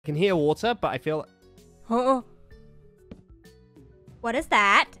I can hear water, but I feel... Oh. What is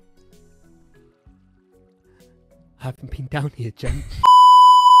that? I haven't been down here, Jen.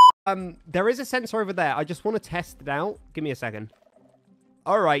 There is a sensor over there. I just want to test it out. Give me a second.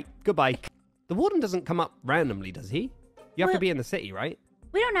 All right, goodbye. The warden doesn't come up randomly, does he? You have to be in the city, right?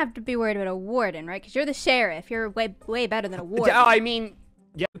 We don't have to be worried about a warden, right? Because you're the sheriff. You're way better than a warden. I mean,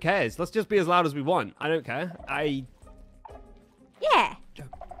 yeah, who cares? Let's just be as loud as we want. I don't care. Yeah.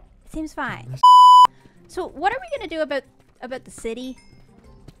 Seems fine. So what are we going to do about the city?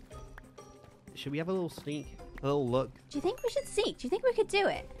 Should we have a little sneak? A little look? Do you think we should sneak? Do you think we could do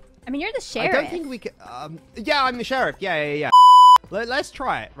it? I mean, you're the sheriff. I don't think we could... yeah, I'm the sheriff. Yeah. Let's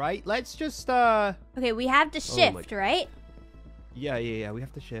try it, right? Let's just, Okay, we have to shift, right? Yeah. We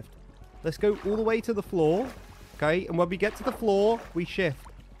have to shift. Let's go all the way to the floor. Okay, and when we get to the floor, we shift.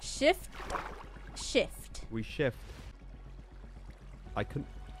 Shift. We shift. I couldn't...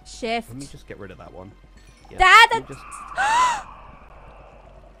 Shift. Let me just get rid of that one. Yeah, That's... just...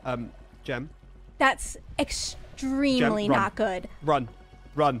 Gem. That's extremely not good. Run.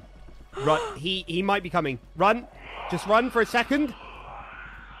 He might be coming. Run. Just run for a second.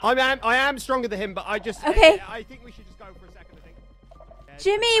 I am stronger than him, but I just... Okay. I think we should just go for a second, I think.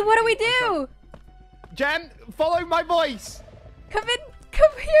 Jimmy, what do we do? Gem, follow my voice. Come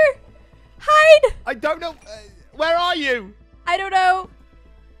here. Hide. I don't know. Where are you? I don't know.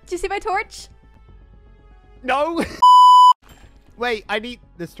 Do you see my torch? No. Wait, I need...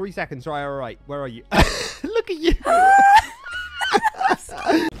 There's 3 seconds. Right, all right. Where are you? Look at you.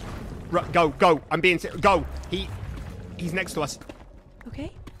 Go. I'm being serious. Go. He's next to us.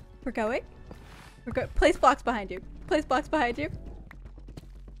 Okay. We're going. Place blocks behind you.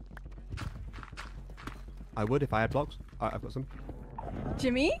 I would if I had blocks. I've got some.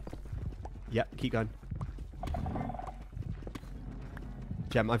 Jimmy? Yep, keep going.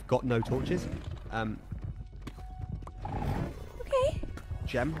 Gem, I've got no torches. Okay.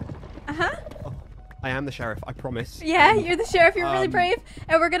 Gem. Uh-huh. Oh, I am the sheriff, I promise. Yeah, you're the sheriff. You're really brave.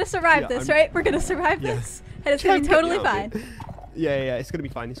 And we're going to survive this, right? We're going to survive this. And it's going to be totally fine. Yeah. It's going to be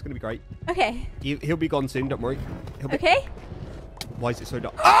fine. It's going to be great. Okay. He'll be gone soon. Don't worry. Okay. Why is it so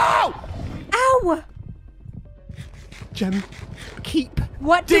dark? Oh! Ow! Gem, keep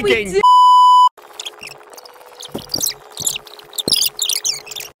what digging. Do we do?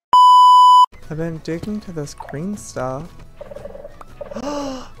 I've been digging to this green stuff.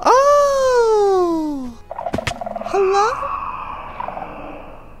 Oh! Hello?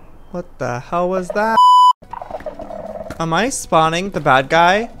 What the hell was that? Am I spawning the bad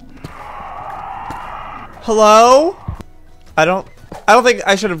guy? Hello? I don't think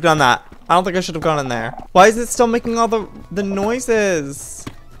I should have done that. I don't think I should have gone in there. Why is it still making all the noises?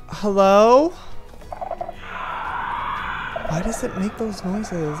 Hello? Why does it make those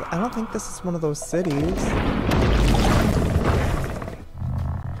noises? I don't think this is one of those cities.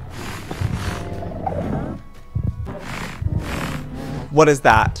 What is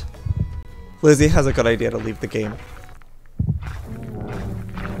that? Lizzie has a good idea to leave the game.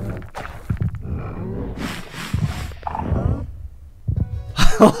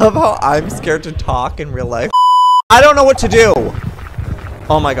 I love how I'm scared to talk in real life. I don't know what to do.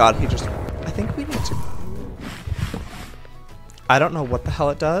 Oh my god, I think we need to... I don't know what the hell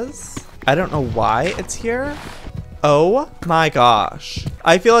it does. I don't know why it's here. Oh my gosh.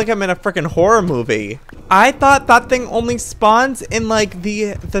 I feel like I'm in a freaking horror movie. I thought that thing only spawns in like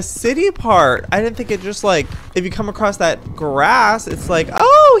the city part. I didn't think it just like, if you come across that grass, it's like,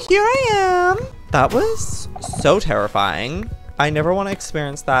 oh, here I am. That was so terrifying. I never want to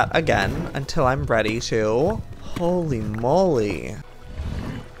experience that again until I'm ready to. Holy moly.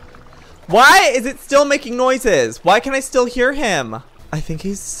 Why is it still making noises? Why can I still hear him? I think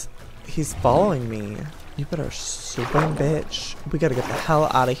he's following me. You better swing, bitch. We gotta get the hell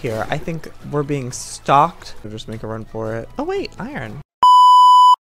out of here. I think we're being stalked. We'll just make a run for it. Oh wait, iron.